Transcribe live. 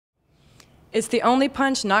It's the only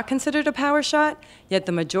punch not considered a power shot, yet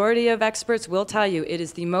the majority of experts will tell you it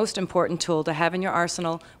is the most important tool to have in your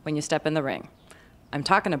arsenal when you step in the ring. I'm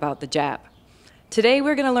talking about the jab. Today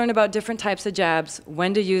we're going to learn about different types of jabs,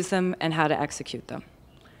 when to use them, and how to execute them.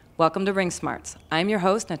 Welcome to Ring Smarts. I'm your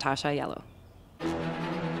host, Natasha Aiello.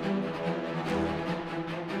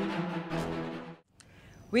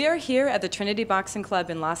 We are here at the Trinity Boxing Club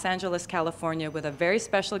in Los Angeles, California with a very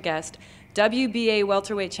special guest, WBA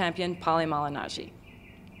welterweight champion Paulie Malignaggi.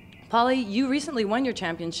 Paulie, you recently won your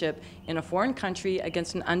championship in a foreign country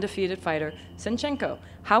against an undefeated fighter, Zinchenko.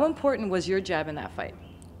 How important was your jab in that fight?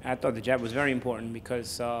 I thought the jab was very important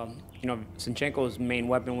because, you know, Zinchenko's main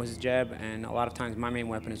weapon was his jab, and a lot of times my main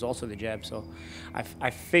weapon is also the jab. So I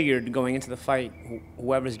figured going into the fight,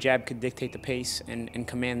 whoever's jab could dictate the pace and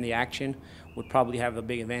command the action would probably have a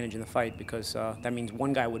big advantage in the fight, because that means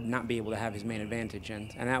one guy would not be able to have his main advantage,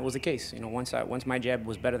 and that was the case. You know, once my jab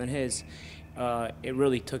was better than his, it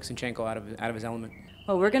really took Zinchenko out of his element.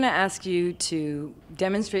 Well, we're going to ask you to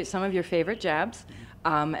demonstrate some of your favorite jabs.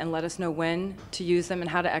 And let us know when to use them and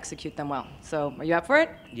how to execute them well. So, are you up for it?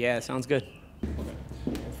 Yeah, sounds good.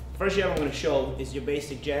 Okay. First jab I'm going to show is your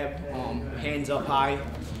basic jab, hands up high.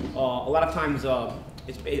 A lot of times I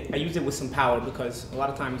use it with some power, because a lot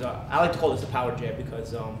of times I like to call this a power jab,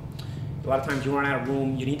 because a lot of times you run out of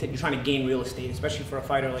room, you're trying to gain real estate, especially for a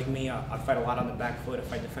fighter like me. I fight a lot on the back foot, I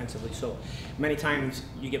fight defensively, so many times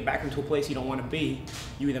you get back into a place you don't want to be.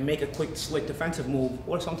 You either make a quick, slick defensive move,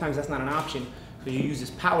 or sometimes that's not an option. So you use this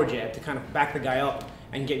power jab to kind of back the guy up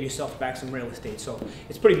and get yourself back some real estate. So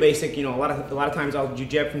it's pretty basic. You know, a lot of times I'll do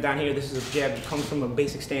jab from down here. This is a jab that comes from a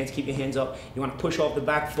basic stance. Keep your hands up. You want to push off the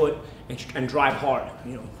back foot and drive hard.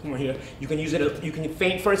 You know, come on here. You can use it. You can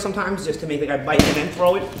feint first sometimes just to make the guy bite and then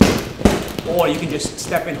throw it, or you can just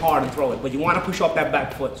step in hard and throw it. But you want to push off that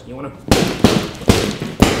back foot. So you want to,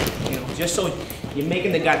 you know, just so you're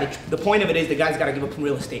making the guy. The point of it is the guy's got to give up some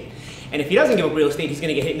real estate. And if he doesn't give up real estate, he's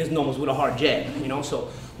going to get hit in his nose with a hard jab, you know? So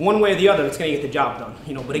one way or the other, it's going to get the job done,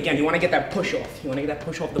 you know? But again, you want to get that push off. You want to get that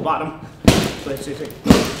push off the bottom. So let's see. You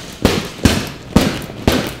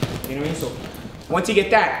know what I mean? So once you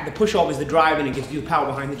get that, the push off is the drive, and it gives you the power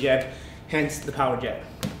behind the jab, hence the power jab.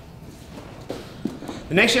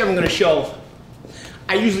 The next jab I'm going to show,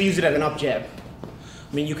 I usually use it as an up jab.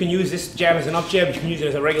 I mean, you can use this jab as an up jab, you can use it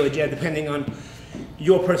as a regular jab, depending on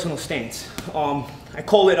your personal stance. I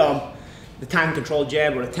call it the time control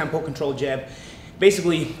jab, or the tempo control jab.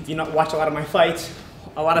 Basically, if you watch a lot of my fights,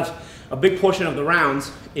 a big portion of the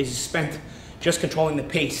rounds is spent just controlling the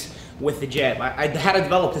pace with the jab. I had to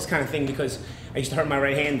develop this kind of thing because I used to hurt my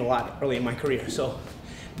right hand a lot early in my career. So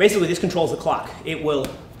basically, this controls the clock. It will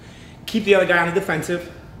keep the other guy on the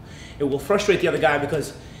defensive. It will frustrate the other guy,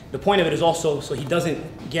 because the point of it is also so he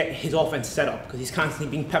doesn't get his offense set up, because he's constantly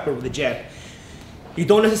being peppered with the jab. You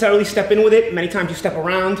don't necessarily step in with it. Many times you step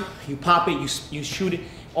around, you pop it, you shoot it,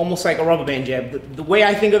 almost like a rubber band jab. The way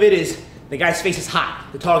I think of it is the guy's face is hot,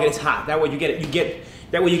 the target is hot. That way you get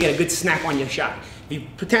a good snap on your shot. If you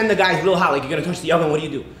pretend the guy's real hot, like you're gonna touch the oven, what do?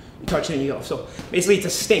 You touch it and you go. So basically it's a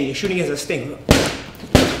sting. You're shooting as a sting.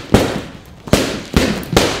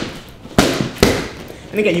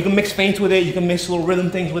 And again, you can mix feints with it. You can mix little rhythm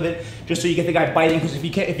things with it, just so you get the guy biting. Because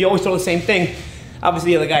if you always throw the same thing,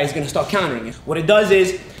 obviously the other guy is going to start countering it. What it does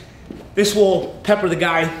is, this will pepper the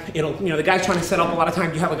guy. The guy's trying to set up. A lot of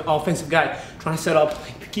times you have like an offensive guy trying to set up.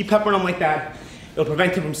 Keep peppering him like that. It'll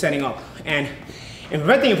prevent him from setting up. And in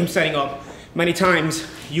preventing him from setting up, many times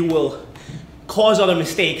you will cause other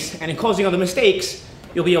mistakes. And in causing other mistakes,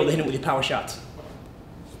 you'll be able to hit him with your power shots.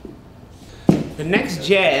 The next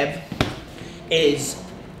jab is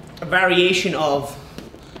a variation of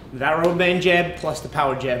that rubber band jab plus the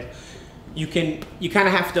power jab. You kind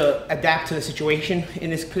of have to adapt to the situation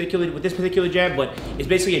with this particular jab, but it's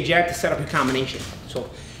basically a jab to set up your combination. So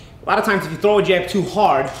a lot of times if you throw a jab too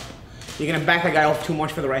hard, you're going to back that guy off too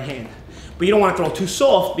much for the right hand. But you don't want to throw too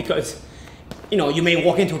soft, because you may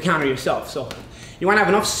walk into a counter yourself. So you want to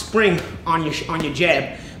have enough spring on your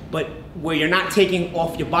jab, but where you're not taking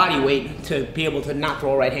off your body weight to be able to not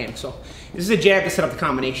throw a right hand. So this is a jab to set up the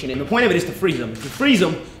combination, and the point of it is to freeze them. If you freeze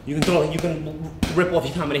them, you can rip off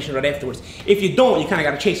your combination right afterwards. If you don't, you kind of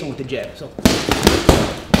got to chase them with the jab. So,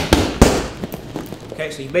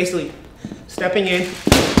 okay, so you're basically stepping in,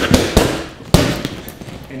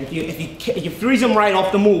 and if you freeze them right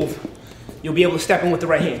off the move, you'll be able to step in with the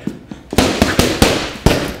right hand.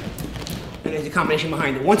 And there's a combination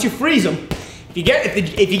behind it. Once you freeze them, if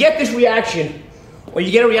you get this reaction, or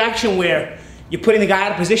you get a reaction where you're putting the guy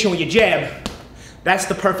out of position with your jab, that's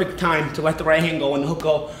the perfect time to let the right hand go and the hook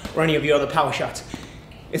go, or any of your other power shots.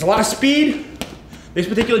 It's a lot of speed, This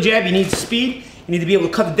particular jab, you need speed, you need to be able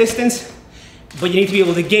to cut the distance, but you need to be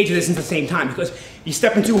able to gauge the distance at the same time, because if you're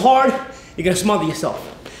stepping too hard, you're gonna smother yourself.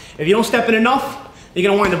 If you don't step in enough, you're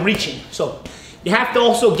gonna wind up reaching. So you have to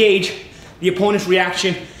also gauge the opponent's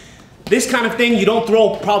reaction. This kind of thing you don't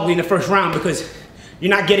throw probably in the first round because you're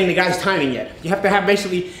not getting the guy's timing yet. You have to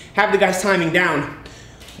basically have the guy's timing down.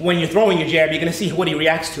 When you're throwing your jab, you're gonna see what he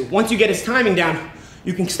reacts to. Once you get his timing down,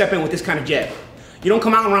 you can step in with this kind of jab. You don't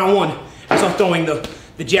come out in round one and start throwing the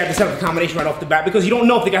jab to set up the combination right off the bat, because you don't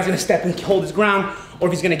know if the guy's gonna step and hold his ground or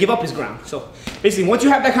if he's gonna give up his ground. So basically, once you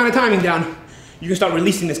have that kind of timing down, you can start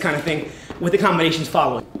releasing this kind of thing with the combinations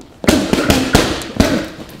following.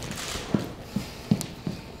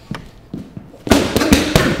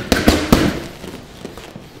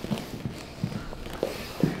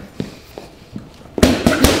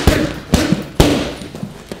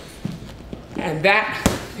 And that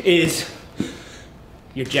is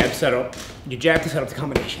your jab setup, your jab to set up the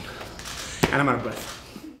combination. And I'm out of breath.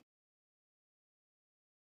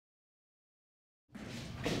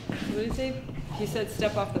 What did he say? He said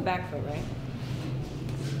step off the back foot, right?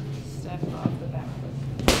 Step off the back foot.